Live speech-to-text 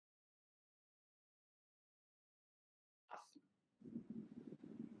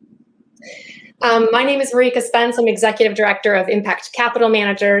My name is Marieke Spence. I'm Executive Director of Impact Capital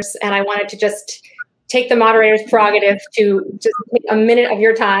Managers, and I wanted to just take the moderator's prerogative to just take a minute of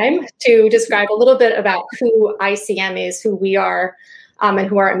your time to describe a little bit about who ICM is, who we are, and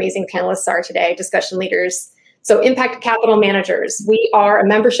who our amazing panelists are today, discussion leaders. So Impact Capital Managers, we are a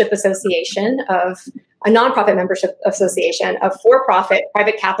membership association of a nonprofit membership association of for-profit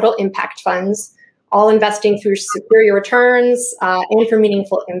private capital impact funds, all investing through superior returns and for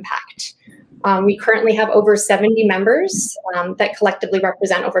meaningful impact. We currently have over 70 members that collectively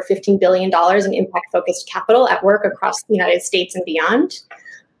represent over $15 billion in impact-focused capital at work across the United States and beyond.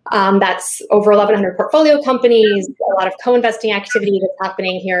 That's over 1,100 portfolio companies, a lot of co-investing activity that's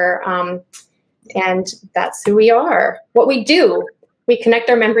happening here, and that's who we are. What we do, we connect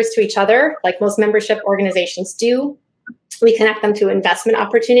our members to each other, like most membership organizations do. We connect them to investment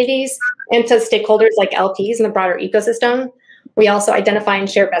opportunities and to stakeholders like LPs in the broader ecosystem. We also identify and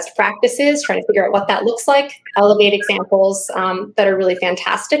share best practices, trying to figure out what that looks like, elevate examples that are really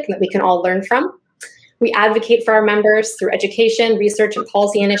fantastic and that we can all learn from. We advocate for our members through education, research, and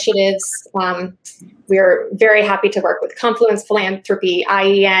policy initiatives. We are very happy to work with Confluence Philanthropy,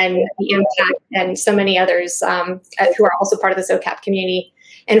 IEN, The Impact, and so many others who are also part of the SOCAP community.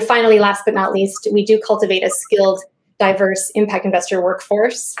 And finally, last but not least, we do cultivate a skilled, diverse impact investor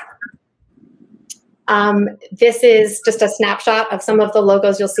workforce. This is just a snapshot of some of the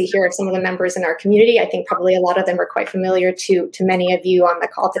logos you'll see here of some of the members in our community. I think probably a lot of them are quite familiar to many of you on the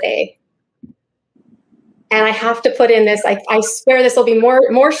call today. And I have to put in this, I swear this will be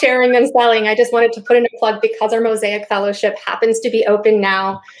more sharing than selling. I just wanted to put in a plug because our Mosaic Fellowship happens to be open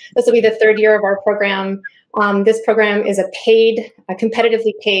now. This will be the third year of our program. This program is a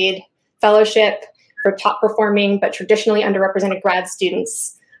competitively paid fellowship for top performing but traditionally underrepresented grad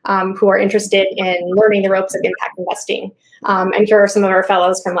students who are interested in learning the ropes of impact investing. And here are some of our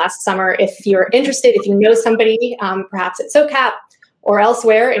fellows from last summer. If you're interested, if you know somebody, perhaps at SOCAP or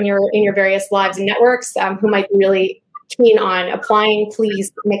elsewhere in your various lives and networks who might be really keen on applying,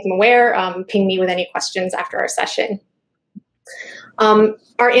 please make them aware. Ping me with any questions after our session.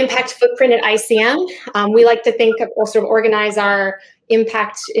 Our impact footprint at ICM, we like to think of or sort of organize our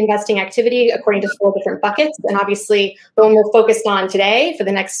impact investing activity according to 4 different buckets. And obviously, the one we're focused on today for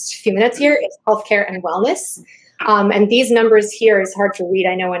the next few minutes here is healthcare and wellness. And these numbers here is hard to read,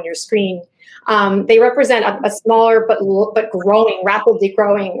 I know, on your screen. They represent a smaller but growing, rapidly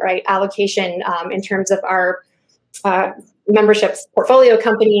growing, right, allocation in terms of our memberships, portfolio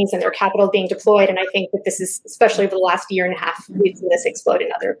companies, and their capital being deployed. And I think that this is, especially over the last year and a half, we've seen this explode in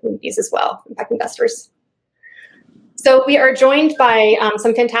other communities as well, impact investors. So we are joined by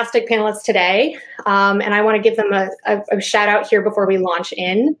some fantastic panelists today, and I want to give them a shout out here before we launch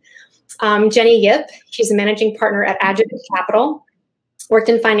in. Jenny Yip, she's a managing partner at Adjuvant Capital, worked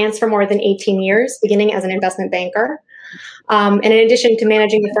in finance for more than 18 years, beginning as an investment banker. And in addition to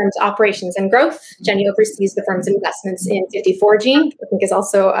managing the firm's operations and growth, Jenny oversees the firm's investments in 54G, I think is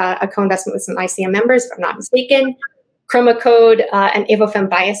also a co-investment with some ICM members, if I'm not mistaken, Chroma Code, and Evofem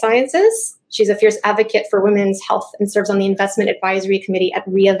Biosciences. She's a fierce advocate for women's health and serves on the investment advisory committee at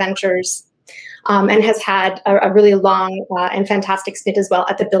RIA Ventures, and has had a really long and fantastic stint as well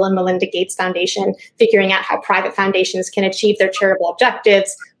at the Bill and Melinda Gates Foundation, figuring out how private foundations can achieve their charitable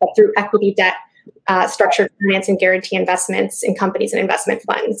objectives, but through equity, debt, structured finance, and guarantee investments in companies and investment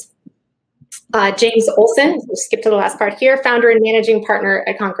funds. James Olsen, we'll skip to the last part here, founder and managing partner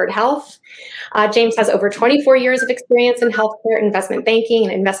at Concord Health. James has over 24 years of experience in healthcare investment banking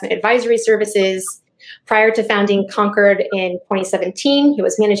and investment advisory services. Prior to founding Concord in 2017, he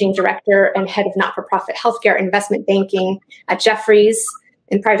was managing director and head of not-for-profit healthcare investment banking at Jefferies.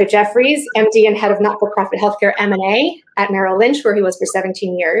 And prior to Jefferies, MD and head of not-for-profit healthcare M&A at Merrill Lynch, where he was for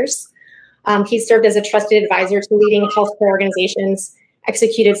 17 years. He served as a trusted advisor to leading healthcare organizations,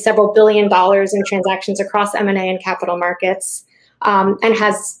 executed several $1 billion in transactions across M&A and capital markets, and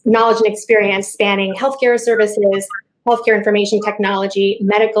has knowledge and experience spanning healthcare services, healthcare information technology,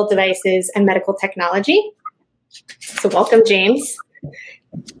 medical devices, and medical technology. So welcome, James.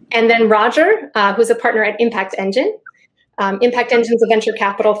 And then Roger, who's a partner at Impact Engine. Impact Engine is a venture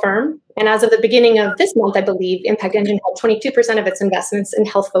capital firm. And as of the beginning of this month, I believe, Impact Engine held 22% of its investments in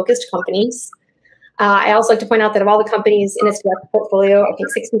health-focused companies. I also like to point out that of all the companies in its direct portfolio, I think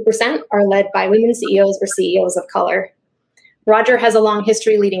 60% are led by women CEOs or CEOs of color. Roger has a long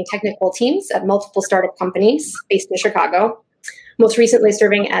history leading technical teams at multiple startup companies based in Chicago, most recently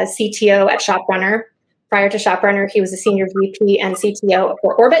serving as CTO at ShopRunner. Prior to ShopRunner, he was a senior VP and CTO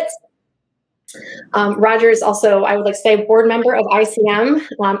for Orbit. Roger is also, I would like to say, a board member of ICM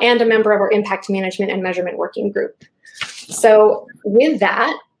and a member of our Impact Management and Measurement Working Group. So with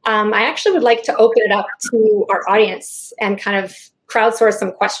that, I actually would like to open it up to our audience and kind of crowdsource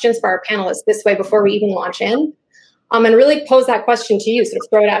some questions for our panelists this way before we even launch in. And really pose that question to you, sort of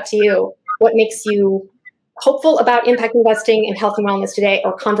throw it out to you. What makes you hopeful about impact investing in health and wellness today?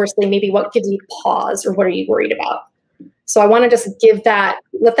 Or conversely, maybe what gives you pause, or what are you worried about? So I want to just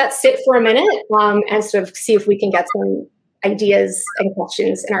let that sit for a minute and sort of see if we can get some ideas and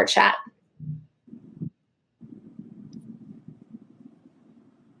questions in our chat.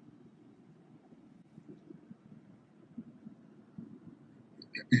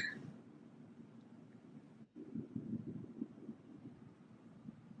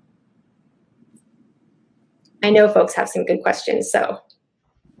 I know folks have some good questions, so.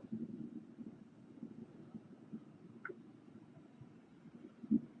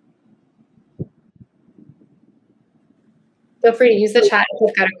 Feel free to use the chat if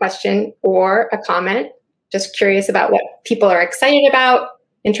you've got a question or a comment. Just curious about what people are excited about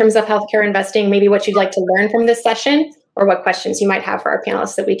in terms of healthcare investing, maybe what you'd like to learn from this session, or what questions you might have for our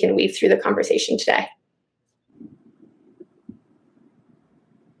panelists that we can weave through the conversation today.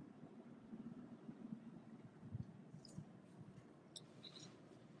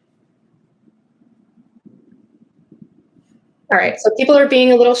 All right, so people are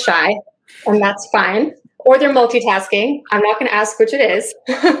being a little shy, and that's fine. Or they're multitasking. I'm not going to ask which it is.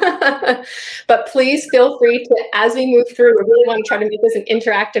 But please feel free to, as we move through, we really want to try to make this an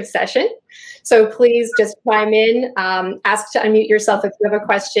interactive session. So please just chime in, ask to unmute yourself if you have a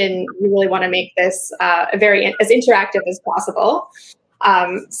question. We really want to make this as interactive as possible.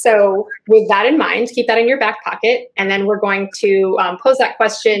 So with that in mind, keep that in your back pocket. And then we're going to pose that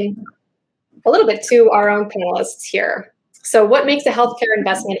question a little bit to our own panelists here. So what makes a healthcare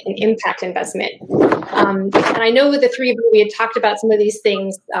investment an impact investment? And I know with the three of you, we had talked about some of these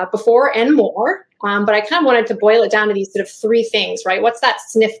things before and more, but I kind of wanted to boil it down to these sort of three things, right? What's that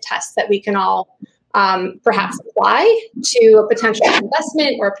sniff test that we can all perhaps apply to a potential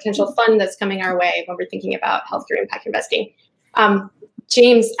investment or a potential fund that's coming our way when we're thinking about healthcare impact investing?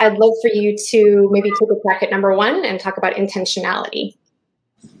 James, I'd love for you to maybe take a crack at number one and talk about intentionality.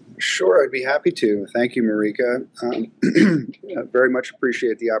 Sure, I'd be happy to. Thank you, Marieke. Very much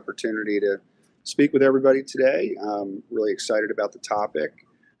appreciate the opportunity to speak with everybody today. Really excited about the topic.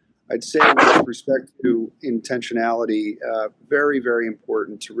 I'd say with respect to intentionality, very, very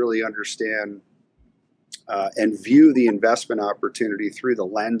important to really understand and view the investment opportunity through the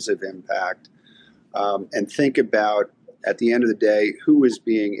lens of impact and think about, at the end of the day, who is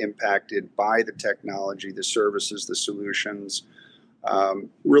being impacted by the technology, the services, the solutions.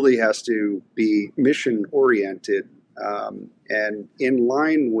 Really has to be mission oriented and in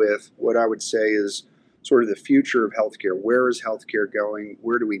line with what I would say is sort of the future of healthcare. Where is healthcare going?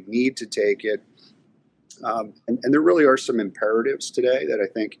 Where do we need to take it? And there really are some imperatives today that I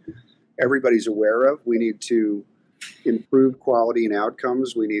think everybody's aware of. We need to improve quality and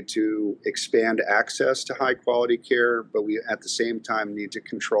outcomes. We need to expand access to high quality care, but we at the same time need to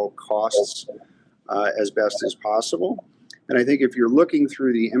control costs as best as possible. And I think if you're looking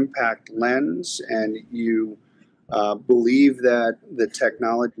through the impact lens and you believe that the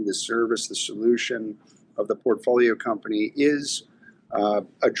technology, the service, the solution of the portfolio company is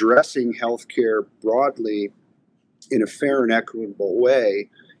addressing healthcare broadly in a fair and equitable way,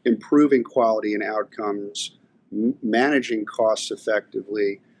 improving quality and outcomes, managing costs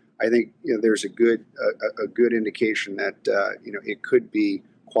effectively, I think there's a good indication that it could be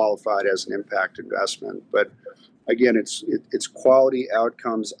qualified as an impact investment. But again, it's quality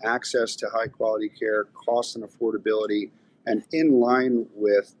outcomes, access to high quality care, cost and affordability, and in line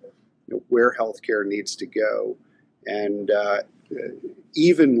with where healthcare needs to go, and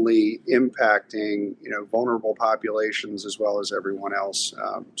evenly impacting vulnerable populations as well as everyone else.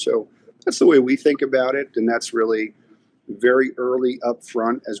 So that's the way we think about it, and that's really very early up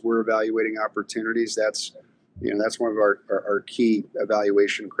front as we're evaluating opportunities. That's one of our key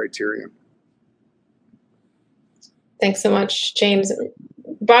evaluation criteria. Thanks so much, James.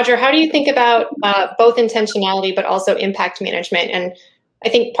 Roger, how do you think about both intentionality but also impact management? And I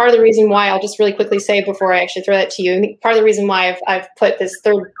think part of the reason why, I'll just really quickly say before I actually throw that to you, I think part of the reason why I've put this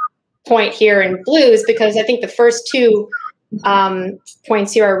third point here in blue is because I think the first two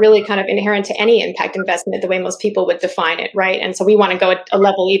points here are really kind of inherent to any impact investment, the way most people would define it, right? And so we want to go a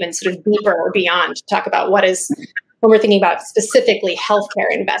level even sort of deeper or beyond to talk about what is, when we're thinking about specifically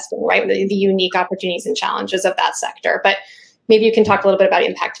healthcare investing, right? The unique opportunities and challenges of that sector. But maybe you can talk a little bit about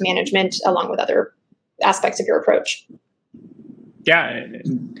impact management along with other aspects of your approach. Yeah,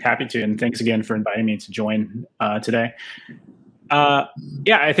 happy to. And thanks again for inviting me to join today. Yeah,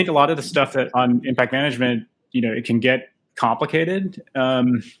 I think a lot of the stuff that on impact management, it can get complicated.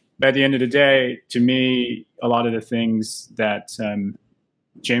 But at the end of the day, to me, a lot of the things that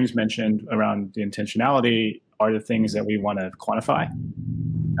James mentioned around the intentionality are the things that we want to quantify.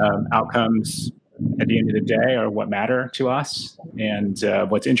 Outcomes at the end of the day are what matter to us. And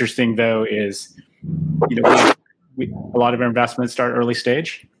what's interesting, though, is a lot of our investments start early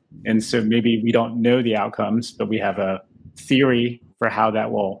stage. And so maybe we don't know the outcomes, but we have a theory for how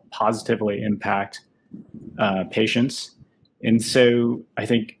that will positively impact patients. And so I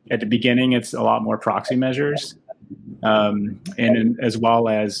think at the beginning, it's a lot more proxy measures. And as well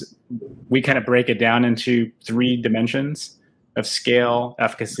as we kind of break it down into 3 dimensions of scale,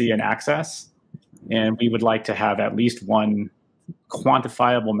 efficacy, and access. And we would like to have at least one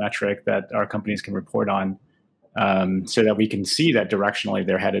quantifiable metric that our companies can report on, so that we can see that directionally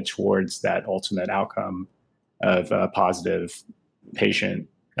they're headed towards that ultimate outcome of a positive patient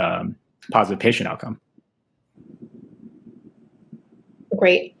outcome.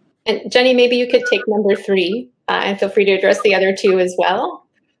 Great. And Jenny, maybe you could take number 3 and feel free to address the other 2 as well,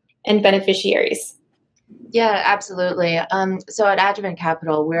 and beneficiaries. Yeah, absolutely. So at Adjuvant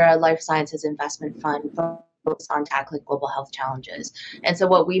Capital, we're a life sciences investment fund focused on tackling global health challenges. And so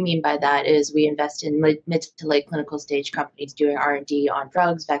what we mean by that is we invest in mid to late clinical stage companies doing R&D on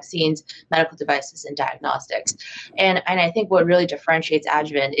drugs, vaccines, medical devices, and diagnostics. And I think what really differentiates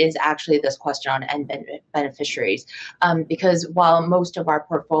Adjuvant is actually this question on end beneficiaries. Because while most of our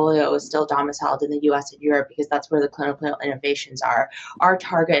portfolio is still domiciled in the US and Europe, because that's where the clinical innovations are, our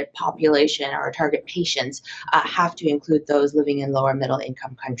target population, our target patients have to include those living in lower middle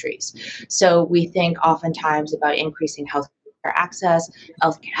income countries. So we think oftentimes about increasing healthcare access,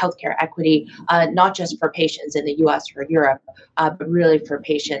 healthcare equity, not just for patients in the U.S. or Europe, but really for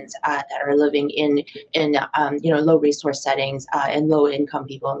patients that are living in low resource settings and low income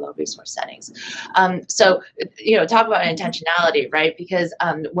people in low resource settings. So talk about intentionality, right? Because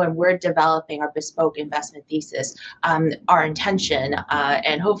when we're developing our bespoke investment thesis, our intention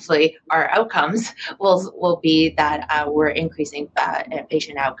and hopefully our outcomes will be that we're increasing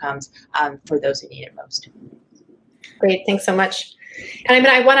patient outcomes for those who need it most. Great, thanks so much. And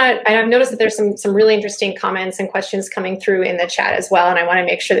I've noticed that there's some really interesting comments and questions coming through in the chat as well, and I want to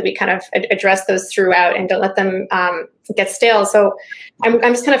make sure that we kind of address those throughout and don't let them get stale. So I'm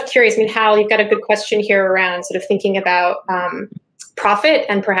just kind of curious, Hal, you've got a good question here around sort of thinking about profit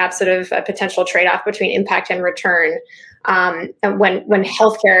and perhaps sort of a potential trade-off between impact and return when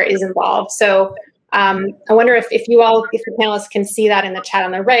healthcare is involved. So I wonder if the panelists can see that in the chat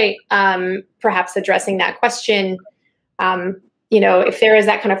on the right, perhaps addressing that question. If there is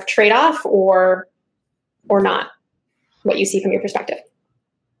that kind of trade-off or not, what you see from your perspective.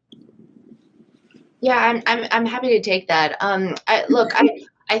 Yeah, I'm happy to take that.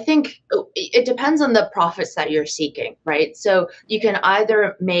 I think it depends on the profits that you're seeking, right? So you can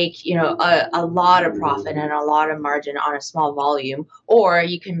either make, a lot of profit and a lot of margin on a small volume, or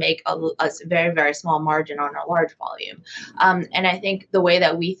you can make a very, very small margin on a large volume. And I think the way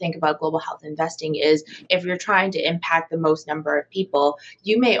that we think about global health investing is if you're trying to impact the most number of people,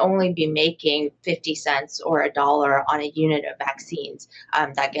 you may only be making 50 cents or $1 on a unit of vaccines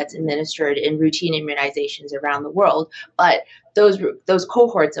that gets administered in routine immunizations around the world. But those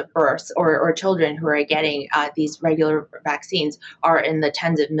cohorts of births or children who are getting these regular vaccines are in the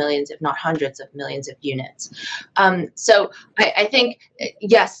tens of millions, if not hundreds of millions of units. So I think,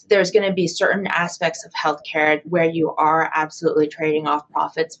 yes, there's going to be certain aspects of healthcare where you are absolutely trading off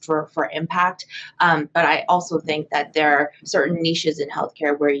profits for impact. But I also think that there are certain niches in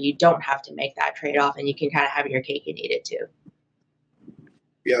healthcare where you don't have to make that trade-off and you can kind of have your cake and eat it too.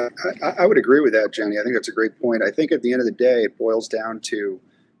 Yeah, I would agree with that, Jenny. I think that's a great point. I think at the end of the day, it boils down to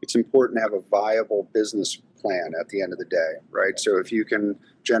it's important to have a viable business plan at the end of the day, right? So if you can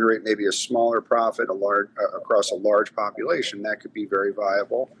generate maybe a smaller profit across a large population, that could be very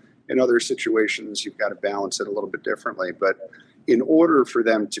viable. In other situations, you've got to balance it a little bit differently. But in order for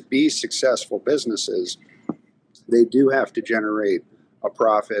them to be successful businesses, they do have to generate a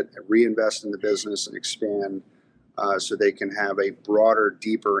profit, reinvest in the business, and expand so they can have a broader,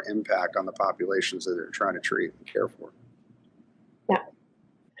 deeper impact on the populations that they're trying to treat and care for. Yeah.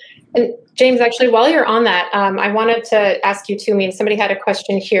 And James, actually, while you're on that, I wanted to ask you too, somebody had a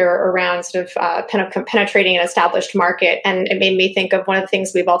question here around sort of penetrating an established market, and it made me think of one of the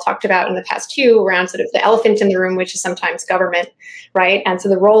things we've all talked about in the past too, around sort of the elephant in the room, which is sometimes government, right? And so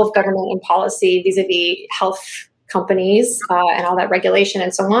the role of government and policy vis-a-vis health companies and all that regulation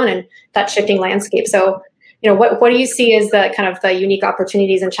and so on, and that shifting landscape. So what do you see as the kind of the unique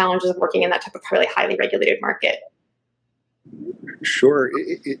opportunities and challenges of working in that type of really highly regulated market? Sure,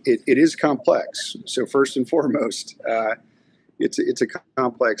 it is complex. So first and foremost, it's a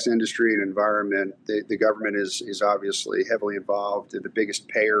complex industry and environment. The government is obviously heavily involved. They're the biggest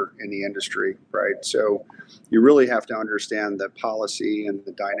payer in the industry, right? So you really have to understand the policy and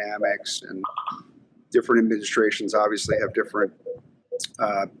the dynamics, and different administrations obviously have different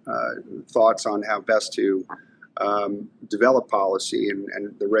thoughts on how best to develop policy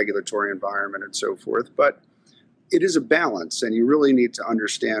and the regulatory environment and so forth. But it is a balance, and you really need to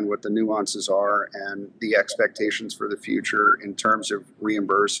understand what the nuances are and the expectations for the future in terms of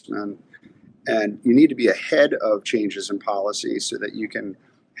reimbursement. And you need to be ahead of changes in policy so that you can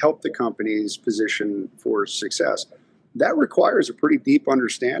help the companies position for success. That requires a pretty deep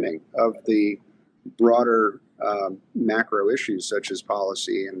understanding of the broader macro issues such as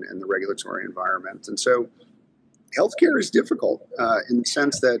policy and the regulatory environment. And so healthcare is difficult in the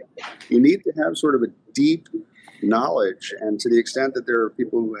sense that you need to have sort of a deep knowledge, and to the extent that there are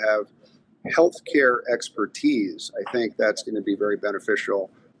people who have healthcare expertise, I think that's going to be very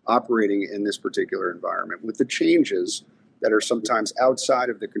beneficial operating in this particular environment with the changes that are sometimes outside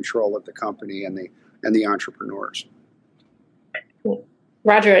of the control of the company and the entrepreneurs.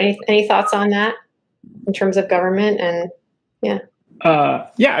 Roger, any thoughts on that in terms of government? And yeah,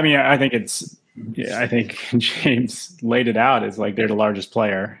 I mean, I think James laid it out as like they're the largest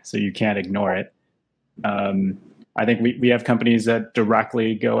player, so you can't ignore it. I think we have companies that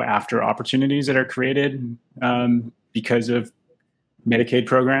directly go after opportunities that are created because of Medicaid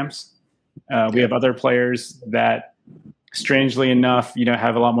programs. We have other players that, strangely enough,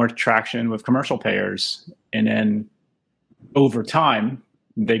 have a lot more traction with commercial payers, and then over time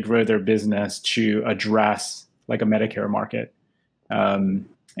they grow their business to address like a Medicare market.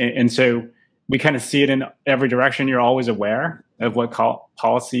 And so we kind of see it in every direction. You're always aware of what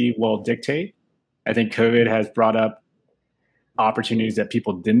policy will dictate. I think COVID has brought up opportunities that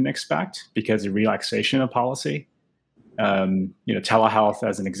people didn't expect because of relaxation of policy. Telehealth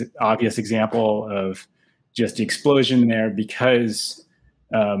as an obvious example of just the explosion there because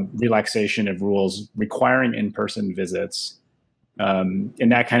relaxation of rules requiring in-person visits.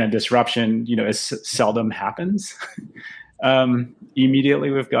 And that kind of disruption, seldom happens immediately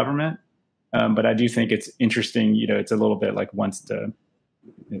with government. But I do think it's interesting, it's a little bit like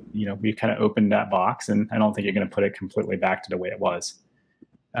we've kind of opened that box, and I don't think you're going to put it completely back to the way it was.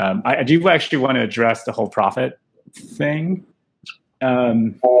 I do actually want to address the whole profit thing. I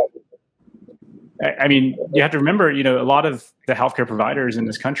mean, you have to remember, a lot of the healthcare providers in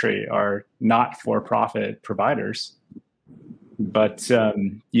this country are not for-profit providers. But,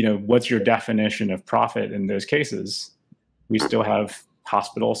 what's your definition of profit in those cases? We still have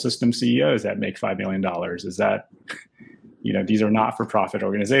hospital system CEOs that make $5 million. Is that... these are not for-profit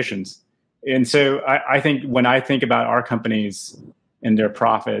organizations. And so I think when I think about our companies and their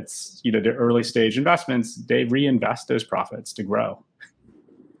profits, their early stage investments, they reinvest those profits to grow.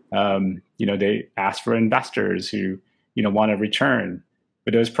 They ask for investors who, want a return,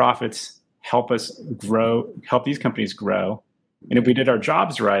 but those profits help us grow, help these companies grow. And if we did our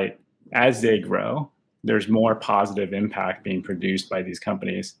jobs right, as they grow, there's more positive impact being produced by these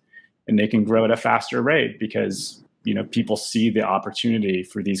companies, and they can grow at a faster rate because people see the opportunity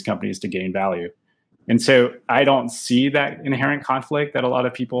for these companies to gain value. And so I don't see that inherent conflict that a lot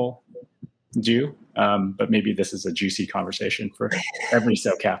of people do, but maybe this is a juicy conversation for every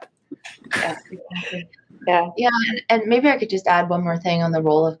SOCAP. Yeah, exactly. Yeah, and maybe I could just add one more thing on the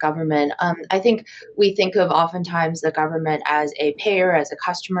role of government. I think we think of oftentimes the government as a payer, as a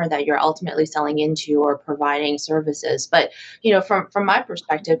customer that you're ultimately selling into or providing services. But from my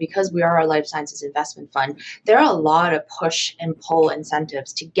perspective, because we are a life sciences investment fund, there are a lot of push and pull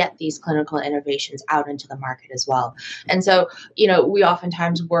incentives to get these clinical innovations out into the market as well. And so we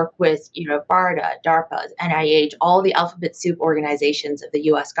oftentimes work with BARDA, DARPA, NIH, all the alphabet soup organizations of the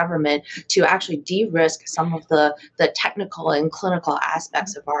U.S. government to actually de-risk some of the technical and clinical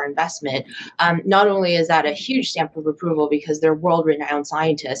aspects of our investment. Not only is that a huge stamp of approval because they're world-renowned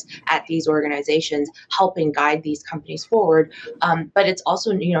scientists at these organizations helping guide these companies forward, but it's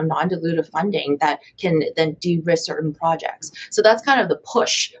also non-dilutive funding that can then de-risk certain projects. So that's kind of the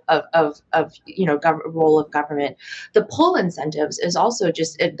push of role of government. The pull incentives is also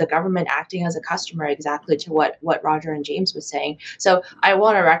just the government acting as a customer, exactly to what Roger and James was saying. So I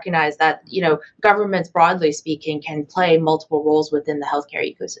want to recognize that governments, broadly speaking, can play multiple roles within the healthcare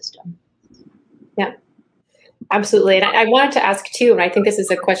ecosystem. Yeah, absolutely. And I wanted to ask too, and I think this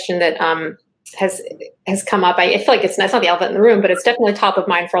is a question that has come up. I feel like it's not the elephant in the room, but it's definitely top of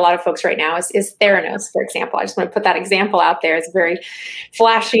mind for a lot of folks right now, is Theranos, for example. I just want to put that example out there. It's a very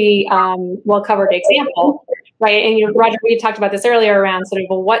flashy, well-covered example, right? And Roger, we talked about this earlier around sort of,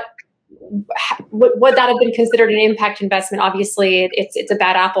 well, would that have been considered an impact investment? Obviously, it's a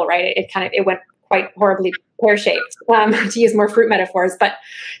bad apple, right? It went quite horribly pear-shaped, to use more fruit metaphors. But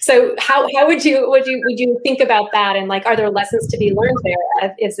so how would you think about that? And like, are there lessons to be learned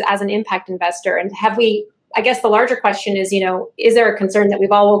there as an impact investor? And have we? I guess the larger question is, is there a concern that we've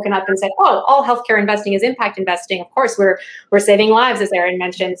all woken up and said, oh, all healthcare investing is impact investing? Of course, we're saving lives, as Erin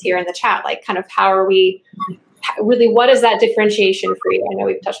mentions here in the chat. Like, kind of, how are we? Really, what is that differentiation for you? I know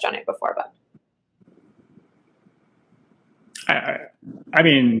we've touched on it before, but I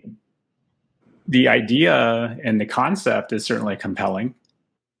mean, the idea and the concept is certainly compelling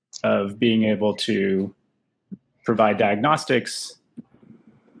of being able to provide diagnostics.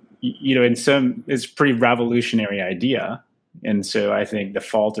 It's a pretty revolutionary idea, and so I think the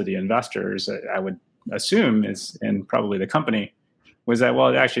fault of the investors, I would assume, is, and probably the company, was that, well,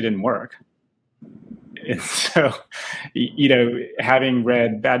 it actually didn't work. And so, having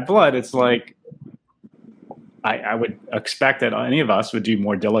read Bad Blood, it's like, I would expect that any of us would do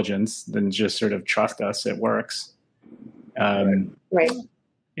more diligence than just sort of trust us it works. Right.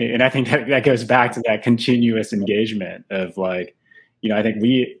 And I think that goes back to that continuous engagement of like, I think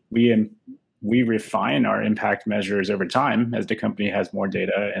we refine our impact measures over time as the company has more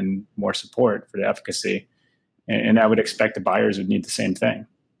data and more support for the efficacy. And I would expect the buyers would need the same thing.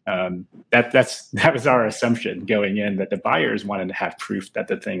 That was our assumption going in, that the buyers wanted to have proof that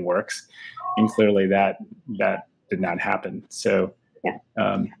the thing works, and clearly that did not happen. So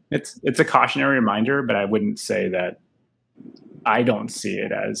it's a cautionary reminder, but I wouldn't say that. I don't see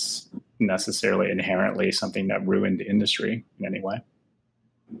it as necessarily inherently something that ruined the industry in any way.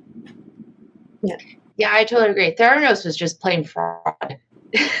 Yeah, I totally agree. Theranos was just plain fraud.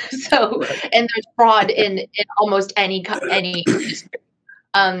 So, and there's fraud in almost any industry.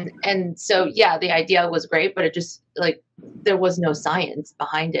 And so, yeah, the idea was great, but it just, like, there was no science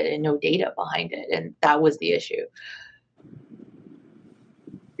behind it and no data behind it. And that was the issue.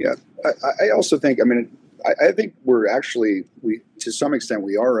 Yeah, I also think, I think to some extent,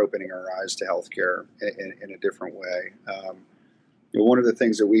 we are opening our eyes to healthcare in a different way. One of the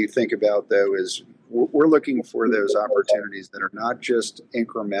things that we think about, though, is we're looking for those opportunities that are not just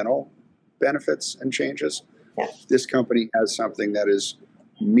incremental benefits and changes. Yeah. This company has something that is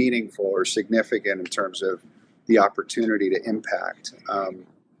meaningful or significant in terms of the opportunity to impact.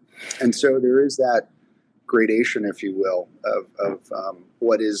 And so there is that gradation, if you will, of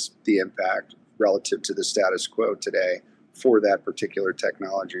what is the impact relative to the status quo today for that particular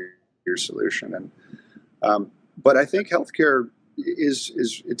technology or solution. And but I think healthcare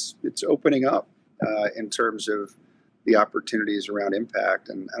it's opening up in terms of the opportunities around impact,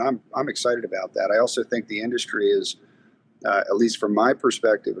 and I'm excited about that. I also think the industry is, at least from my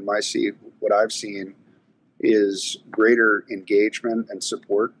perspective and what I've seen, is greater engagement and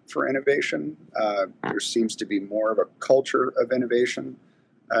support for innovation. There seems to be more of a culture of innovation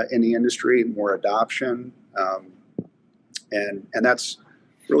in the industry, more adoption, and that's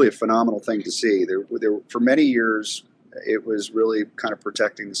really a phenomenal thing to see. There for many years, it was really kind of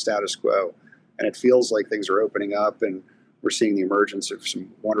protecting the status quo, and it feels like things are opening up, and we're seeing the emergence of some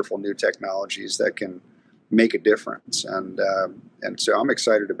wonderful new technologies that can make a difference. And so I'm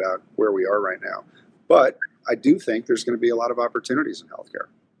excited about where we are right now. But I do think there's going to be a lot of opportunities in healthcare.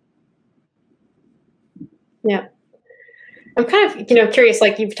 Yeah. I'm kind of, curious,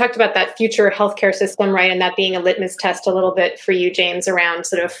 like you've talked about that future healthcare system, right? And that being a litmus test a little bit for you, James, around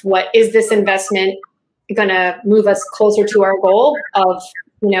sort of what is this investment going to move us closer to our goal of,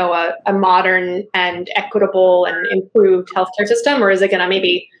 a modern and equitable and improved healthcare system? Or is it going to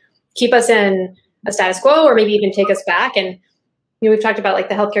maybe keep us in a status quo, or maybe even take us back? And, we've talked about like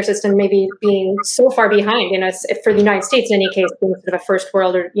the healthcare system maybe being so far behind, for the United States, in any case, being sort of a first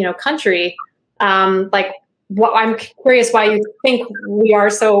world or, country. I'm curious why you think we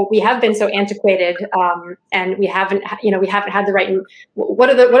have been so antiquated, and we haven't had the right. What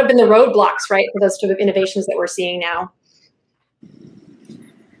have been the roadblocks, right, for those sort of innovations that we're seeing now?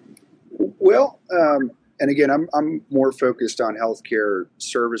 Well, and again, I'm more focused on healthcare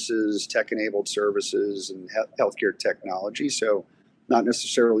services, tech-enabled services, and healthcare technology. So, not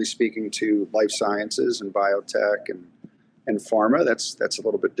necessarily speaking to life sciences and biotech and pharma. That's a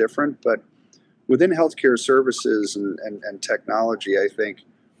little bit different, but within healthcare services and technology, I think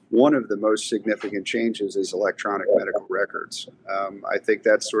one of the most significant changes is electronic medical records. I think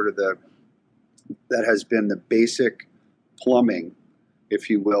that's sort of that has been the basic plumbing, if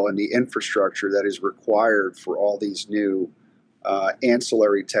you will, and the infrastructure that is required for all these new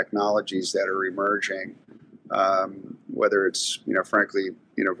ancillary technologies that are emerging, whether it's, frankly,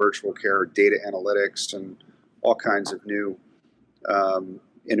 virtual care, data analytics, and all kinds of new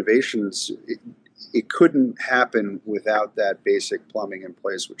innovations, it couldn't happen without that basic plumbing in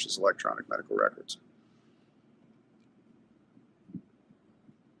place, which is electronic medical records.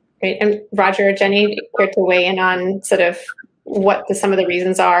 Great. And Roger, Jenny, care to weigh in on sort of what some of the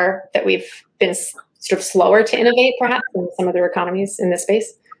reasons are that we've been sort of slower to innovate, perhaps, than some other economies in this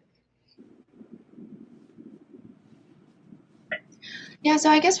space? Yeah, so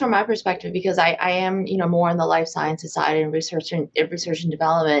I guess from my perspective, because I am, more on the life sciences side and research and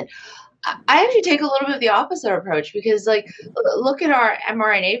development, I actually take a little bit of the opposite approach, because look at our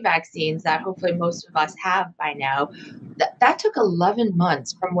mRNA vaccines that hopefully most of us have by now. That took 11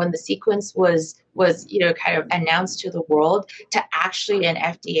 months from when the sequence was kind of announced to the world to actually an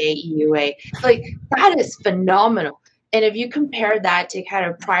FDA EUA. That is phenomenal. And if you compare that to kind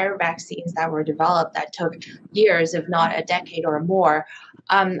of prior vaccines that were developed that took years, if not a decade or more,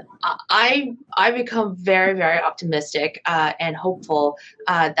 I become very, very optimistic and hopeful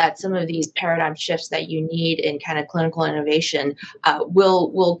that some of these paradigm shifts that you need in kind of clinical innovation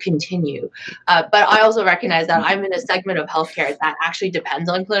will continue. But I also recognize that I'm in a segment of healthcare that actually depends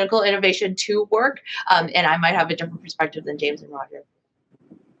on clinical innovation to work, and I might have a different perspective than James and Roger.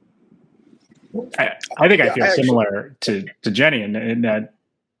 I think I feel similar to Jenny in that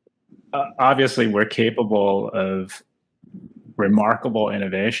obviously we're capable of remarkable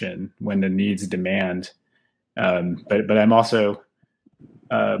innovation when the needs demand, but I'm also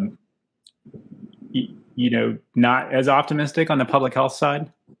not as optimistic on the public health side.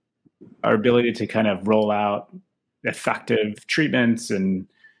 Our ability to kind of roll out effective treatments and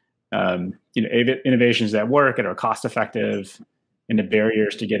innovations that work and are cost effective, and the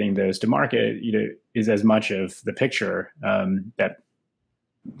barriers to getting those to market, is as much of the picture that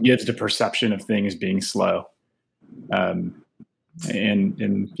gives the perception of things being slow. And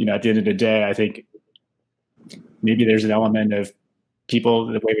at the end of the day, I think maybe there's an element of people,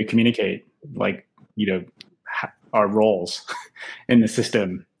 the way we communicate, our roles in the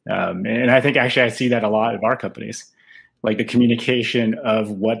system. And I think actually I see that a lot of our companies. The communication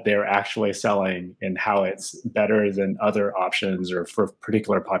of what they're actually selling and how it's better than other options or for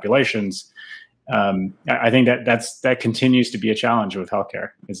particular populations. I think that continues to be a challenge with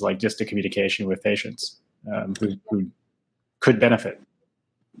healthcare. Is just the communication with patients who could benefit.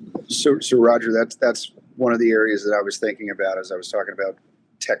 So Roger, that's one of the areas that I was thinking about as I was talking about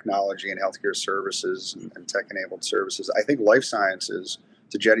technology and healthcare services and tech-enabled services. I think life sciences,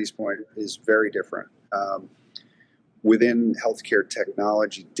 to Jenny's point, is very different. Within healthcare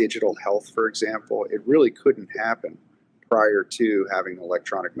technology, digital health, for example, it really couldn't happen prior to having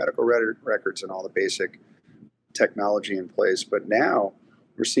electronic medical records and all the basic technology in place. But now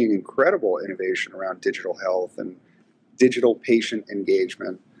we're seeing incredible innovation around digital health and digital patient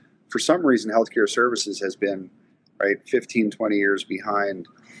engagement. For some reason, healthcare services has been 15, 20 years behind,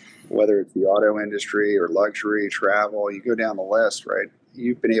 whether it's the auto industry or luxury, travel, you go down the list, right?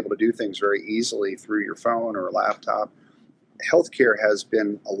 You've been able to do things very easily through your phone or a laptop. Healthcare has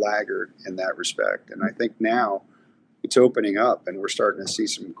been a laggard in that respect. And I think now it's opening up and we're starting to see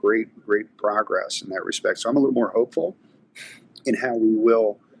some great progress in that respect. So I'm a little more hopeful in how we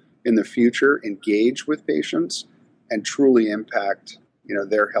will, in the future, engage with patients and truly impact,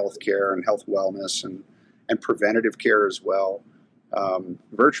 their healthcare and health wellness and preventative care as well.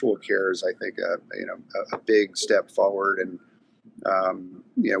 Virtual care is, I think, a big step forward. And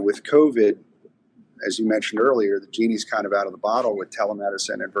with COVID, as you mentioned earlier, the genie's kind of out of the bottle with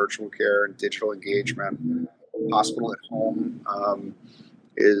telemedicine and virtual care and digital engagement. Hospital at home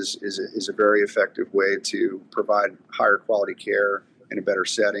is a very effective way to provide higher quality care in a better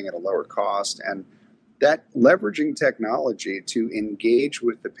setting at a lower cost. And that leveraging technology to engage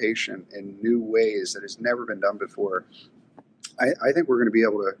with the patient in new ways that has never been done before, I think we're going to be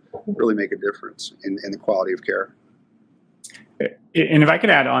able to really make a difference in the quality of care. And if I could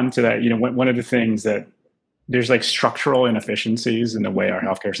add on to that, one of the things that there's structural inefficiencies in the way our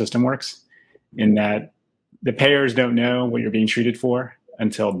healthcare system works, in that the payers don't know what you're being treated for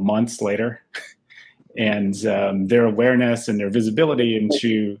until months later. And their awareness and their visibility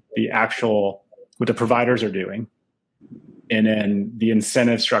into what the providers are doing. And then the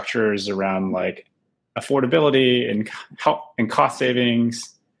incentive structures around affordability and cost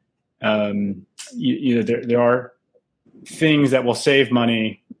savings. There are things that will save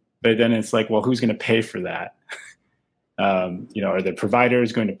money, but then it's well, who's going to pay for that? Are the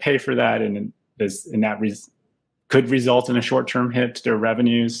providers going to pay for that? And that could result in a short-term hit to their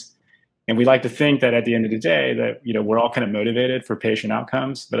revenues. And we like to think that at the end of the day that, we're all kind of motivated for patient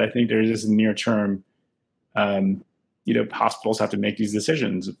outcomes, but I think there's this near-term, hospitals have to make these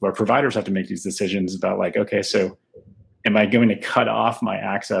decisions, or providers have to make these decisions about okay, so am I going to cut off my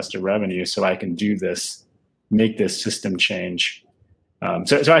access to revenue so I can do this, make this system change?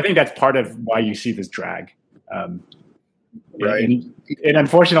 So I think that's part of why you see this drag. Right. And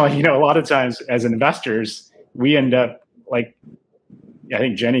unfortunately, a lot of times as investors, we end up like, I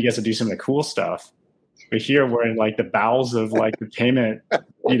think Jenny gets to do some of the cool stuff, but here we're in like the bowels of like the payment,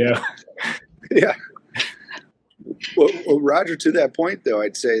 Yeah. Well, Roger, to that point, though,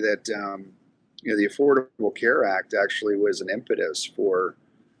 I'd say that the Affordable Care Act actually was an impetus for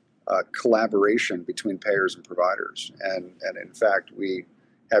collaboration between payers and providers, and in fact, we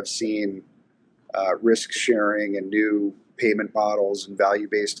have seen risk sharing and new payment models and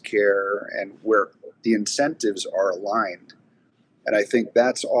value-based care, and where the incentives are aligned. And I think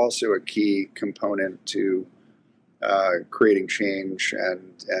that's also a key component to creating change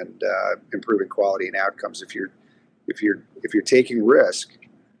and improving quality and outcomes. If you're taking risk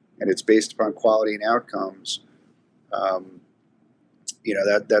and it's based upon quality and outcomes,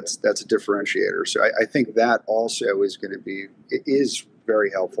 that's a differentiator. So I think that also is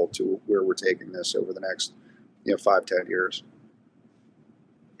very helpful to where we're taking this over the next 5-10 years.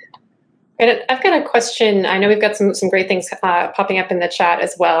 And I've got a question. I know we've got some great things popping up in the chat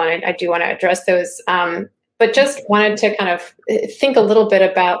as well, and I do want to address those. But just wanted to kind of think a little bit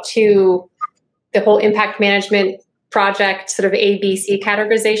about the whole impact management project sort of ABC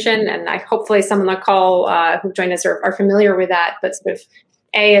categorization. And hopefully some on the call who joined us are familiar with that, but sort of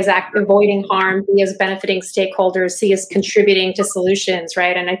A is avoiding harm, B is benefiting stakeholders, C is contributing to solutions,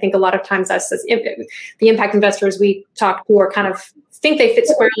 right? And I think a lot of times us as the impact investors we talk to are kind of think they fit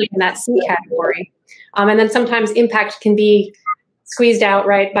squarely in that C category. And then sometimes impact can be squeezed out,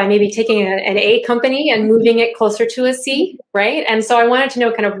 right, by maybe taking an A company and moving it closer to a C, right? And so I wanted to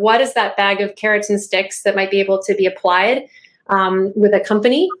know kind of what is that bag of carrots and sticks that might be able to be applied with a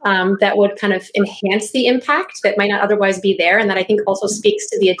company that would kind of enhance the impact that might not otherwise be there, and that I think also speaks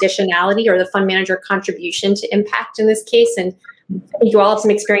to the additionality or the fund manager contribution to impact in this case. And I think you all have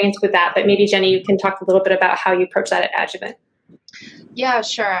some experience with that, but maybe Jenny, you can talk a little bit about how you approach that at Adjuvant. Yeah,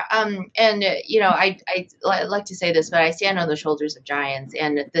 sure. And I like to say this, but I stand on the shoulders of giants.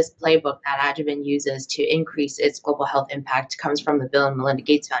 And this playbook that Adjuvant uses to increase its global health impact comes from the Bill and Melinda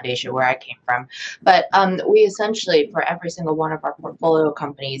Gates Foundation, where I came from. But we essentially, for every single one of our portfolio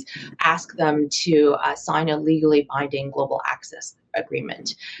companies, ask them to sign a legally binding global access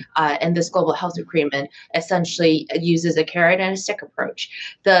agreement. And this global health agreement essentially uses a carrot and a stick approach.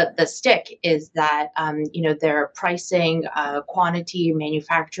 The stick is that their pricing, quantity,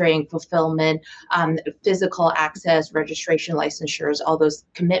 manufacturing, fulfillment, physical access, registration, licensures, all those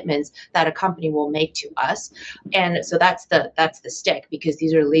commitments that a company will make to us. And so that's the stick, because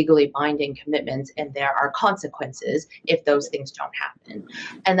these are legally binding commitments and there are consequences if those things don't happen.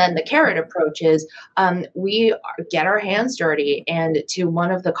 And then the carrot approach is we get our hands dirty. And to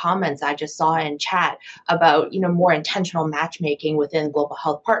one of the comments I just saw in chat about, more intentional matchmaking within global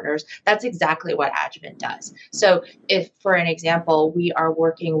health partners, that's exactly what Adjuvant does. So if, for an example, we are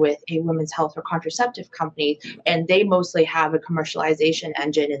working with a women's health or contraceptive company, and they mostly have a commercialization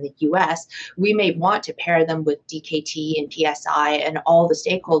engine in the US, we may want to pair them with DKT and PSI and all the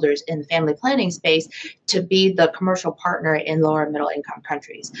stakeholders in the family planning space to be the commercial partner in lower middle income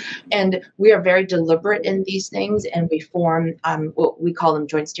countries. And we are very deliberate in these things, and we form what we call them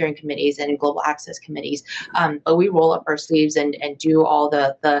joint steering committees and global access committees. But we roll up our sleeves and do all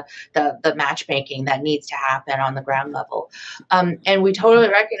the matchmaking that needs to happen on the ground level. And we totally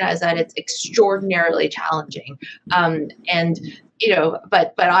recognize that it's extraordinarily challenging.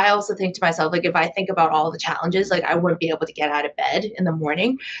 But I also think to myself, like, if I think about all the challenges, like, I wouldn't be able to get out of bed in the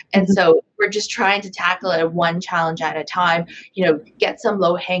morning. And so we're just trying to tackle it one challenge at a time, get some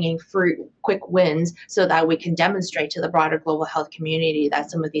low hanging fruit, quick wins, so that we can demonstrate to the broader global health community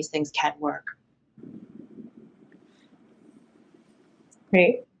that some of these things can work.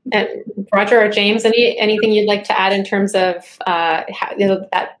 Great. And Roger or James, anything you'd like to add in terms of how,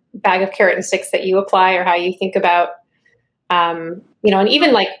 that bag of carrot and sticks that you apply, or how you think about and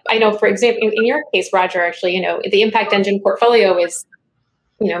even like, I know, for example, in your case, Roger, actually, the impact engine portfolio is,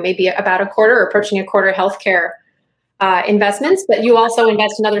 maybe about a quarter or approaching a quarter healthcare investments, but you also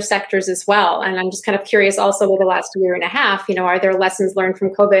invest in other sectors as well. And I'm just kind of curious also over the last year and a half, are there lessons learned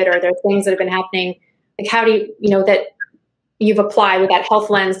from COVID? Are there things that have been happening? Like, how do you, that you've applied with that health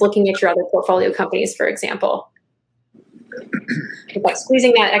lens, looking at your other portfolio companies, for example? About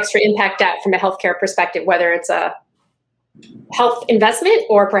squeezing that extra impact out from a healthcare perspective, whether it's a health investment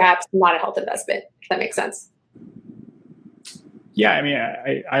or perhaps not a health investment, if that makes sense. Yeah, I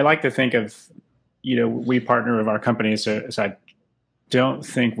mean, I like to think of, we partner with our companies, so I don't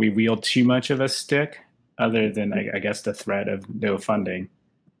think we wield too much of a stick. other than, I guess, the threat of no funding.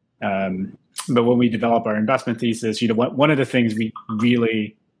 But when we develop our investment thesis, one of the things we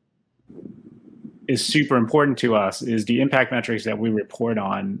really is super important to us is the impact metrics that we report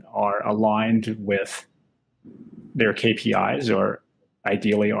on are aligned with their KPIs, or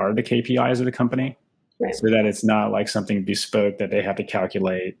ideally are the KPIs of the company, right, so that it's not like something bespoke that they have to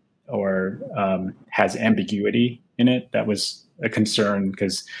calculate or has ambiguity in it. That was a concern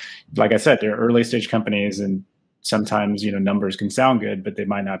because, like I said, they're early stage companies, and sometimes numbers can sound good, but they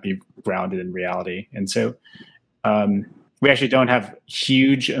might not be grounded in reality. And so we actually don't have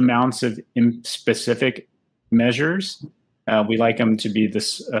huge amounts of specific measures. We like them to be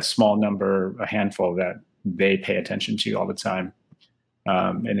a small number, a handful that they pay attention to all the time.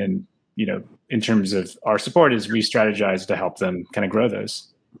 And then, in terms of our support, is we strategize to help them kind of grow those.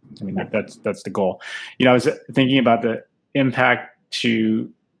 I mean, that's the goal. I was thinking about the impact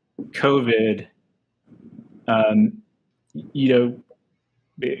to COVID.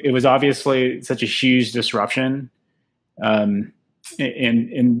 It was obviously such a huge disruption. And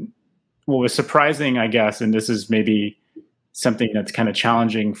what was surprising, I guess, and this is maybe something that's kind of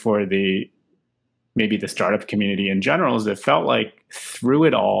challenging for maybe the startup community in general, is it felt like through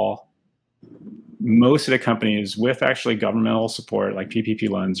it all, most of the companies with actually governmental support, like PPP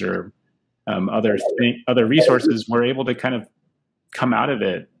loans or other resources, were able to kind of come out of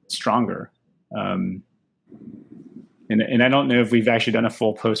it stronger. And I don't know if we've actually done a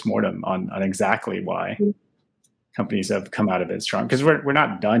full postmortem on exactly why companies have come out of it strong, because we're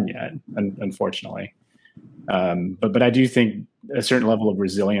not done yet, unfortunately. But I do think a certain level of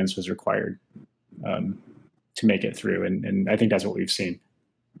resilience was required to make it through, and I think that's what we've seen.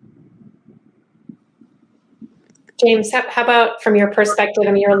 James, how about from your perspective?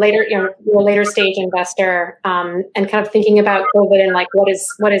 I mean, you're a later stage investor, and kind of thinking about COVID and like what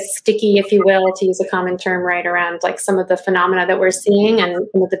is sticky, if you will, to use a common term, right, around like some of the phenomena that we're seeing and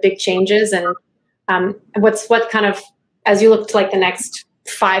some of the big changes, and what kind of, as you look to like the next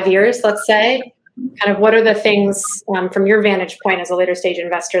 5 years, let's say, kind of what are the things from your vantage point as a later stage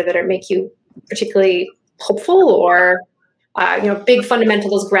investor that make you particularly hopeful, or big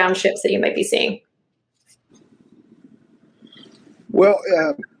fundamentals, ground shifts that you might be seeing? Well,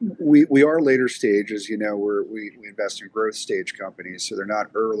 we are later stage, as you know. We invest in growth stage companies, so they're not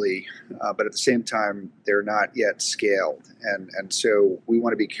early, but at the same time, they're not yet scaled, and so we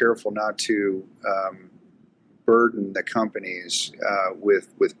want to be careful not to burden the companies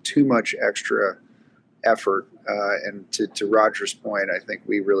with too much extra effort. And to Roger's point, I think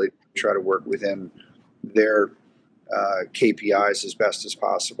we really try to work within their KPIs as best as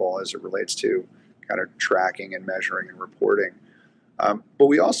possible as it relates to kind of tracking and measuring and reporting. But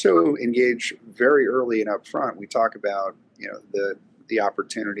we also engage very early and upfront. We talk about the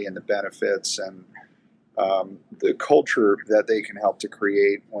opportunity and the benefits and the culture that they can help to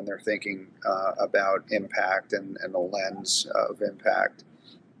create when they're thinking about impact and the lens of impact.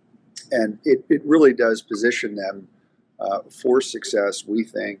 And it really does position them for success, we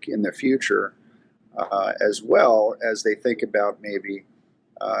think, in the future, as well as they think about maybe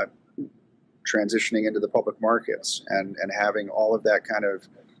transitioning into the public markets and having all of that kind of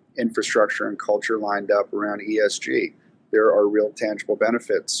infrastructure and culture lined up around ESG. There are real tangible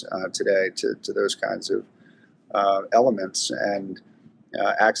benefits today to those kinds of elements, and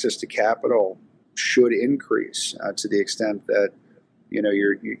access to capital should increase to the extent that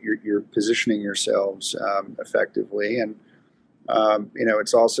you're positioning yourselves effectively, and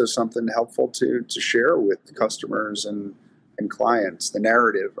it's also something helpful to share with customers and clients, the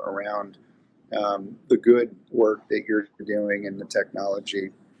narrative around the good work that you're doing and the technology,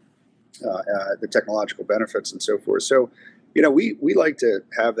 the technological benefits and so forth. So, we like to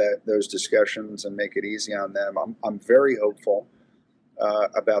have those discussions and make it easy on them. I'm very hopeful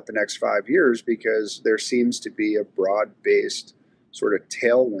about the next 5 years, because there seems to be a broad-based sort of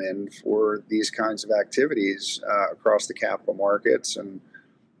tailwind for these kinds of activities across the capital markets and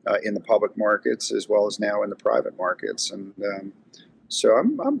in the public markets, as well as now in the private markets. And so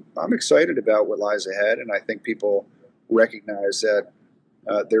I'm excited about what lies ahead, and I think people recognize that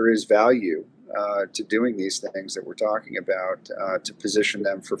there is value to doing these things that we're talking about to position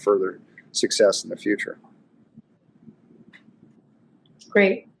them for further success in the future.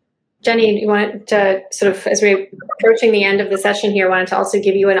 Great. Jenny, you wanted to sort of, as we're approaching the end of the session here, wanted to also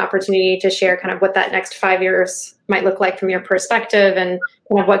give you an opportunity to share kind of what that next 5 years might look like from your perspective, and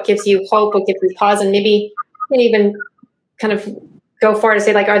kind of what gives you hope, what gives you pause, and maybe you can even kind of go forward to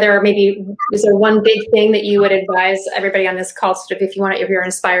say, like, is there one big thing that you would advise everybody on this call, sort of, if you're an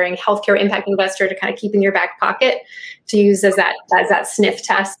inspiring healthcare impact investor, to kind of keep in your back pocket to use as that sniff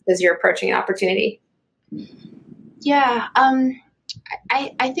test as you're approaching an opportunity? Yeah,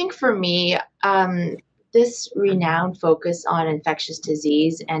 I think for me, this renowned focus on infectious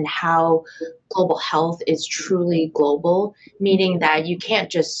disease and how global health is truly global, meaning that you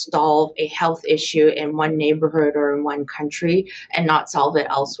can't just solve a health issue in one neighborhood or in one country and not solve it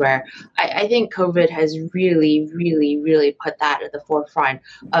elsewhere. I think COVID has really, really, really put that at the forefront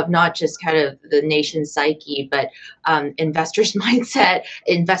of not just kind of the nation's psyche, but investors' mindset,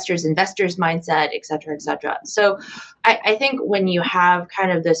 investors' mindset, et cetera, et cetera. So I think when you have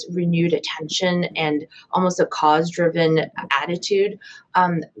kind of this renewed attention and almost a cause-driven attitude,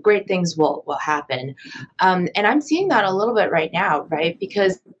 great things will happen. And I'm seeing that a little bit right now, right?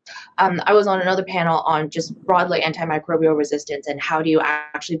 Because I was on another panel on just broadly antimicrobial resistance and how do you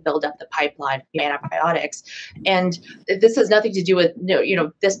actually build up the pipeline of antibiotics. And this has nothing to do with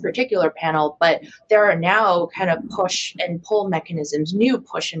this particular panel, but there are now kind of push and pull mechanisms, new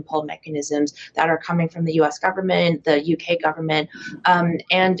push and pull mechanisms that are coming from the US government, the UK government,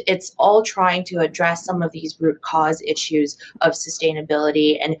 and it's all trying to address some of these root cause issues of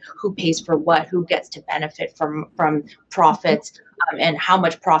sustainability and who pays for what, who gets to benefit from profits, and how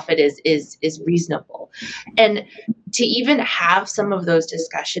much profit is reasonable. And to even have some of those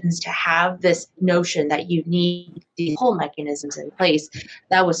discussions, to have this notion that you need these whole mechanisms in place,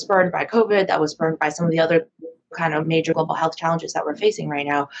 that was spurred by COVID, that was spurred by some of the other kind of major global health challenges that we're facing right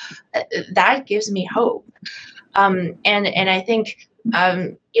now, that gives me hope. And I think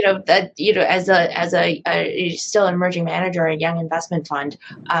as a still emerging manager, a young investment fund,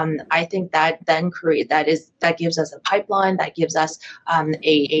 I think that then that gives us a pipeline, that gives us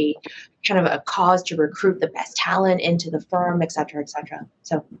a kind of a cause to recruit the best talent into the firm, et cetera, et cetera.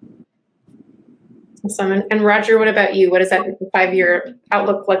 So. Awesome. And Roger, what about you? What does that 5-year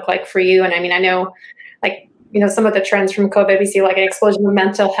outlook look like for you? And I mean, I know, like, some of the trends from COVID, we see like an explosion of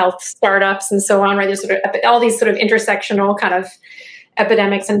mental health startups and so on, right? There's sort of all these sort of intersectional kind of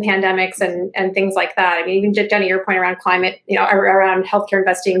epidemics and pandemics and things like that. I mean, even Jenny, your point around climate, around healthcare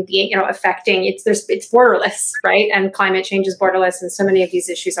investing being, affecting, it's borderless, right? And climate change is borderless, and so many of these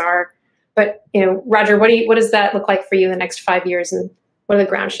issues are. But, Roger, what does that look like for you in the next 5 years, and what are the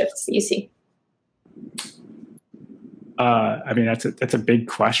ground shifts that you see? I mean, that's a big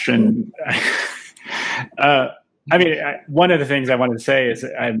question. One of the things I wanted to say is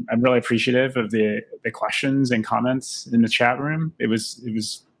I'm really appreciative of the questions and comments in the chat room. It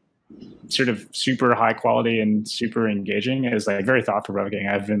was sort of super high quality and super engaging. It was like very thought provoking.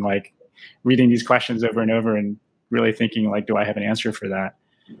 I've been like reading these questions over and over and really thinking like, do I have an answer for that?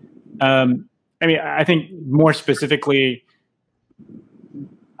 I think more specifically,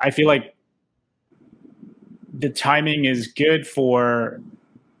 I feel like the timing is good for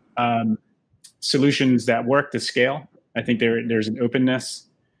solutions that work to scale. I think there's an openness.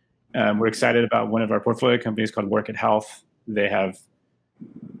 We're excited about one of our portfolio companies called Work At Health. They have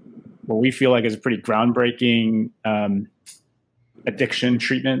what we feel like is a pretty groundbreaking addiction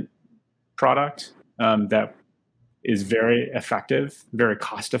treatment product that is very effective, very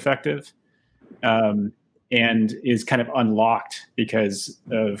cost effective, and is kind of unlocked because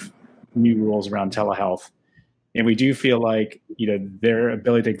of new rules around telehealth. And we do feel like, their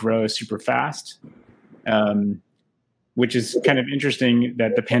ability to grow is super fast, which is kind of interesting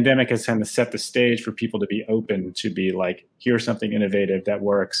that the pandemic has kind of set the stage for people to be open to be like, here's something innovative that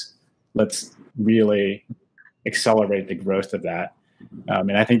works. Let's really accelerate the growth of that.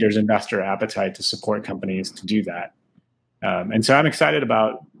 And I think there's investor appetite to support companies to do that. And so I'm excited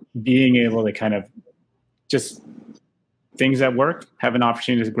about being able to kind of just things that work have an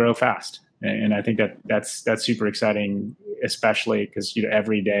opportunity to grow fast. And I think that's super exciting, especially because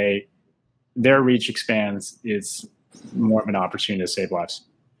every day their reach expands, is more of an opportunity to save lives.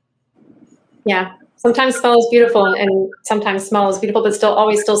 Yeah. Sometimes small is beautiful, and sometimes small is beautiful, but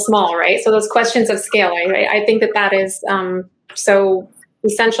always still small, right? So those questions of scale, I think that is so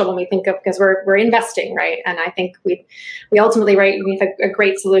essential when we think of, because we're investing, right? And I think we ultimately, right, we have a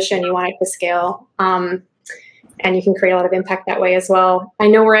great solution. You want it to scale. And you can create a lot of impact that way as well. I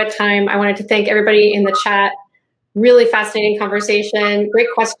know we're at time. I wanted to thank everybody in the chat. Really fascinating conversation. Great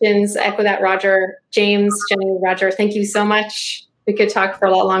questions. I echo that, Roger, James, Jenny, Roger. Thank you so much. We could talk for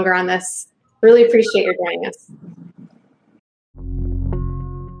a lot longer on this. Really appreciate your joining us.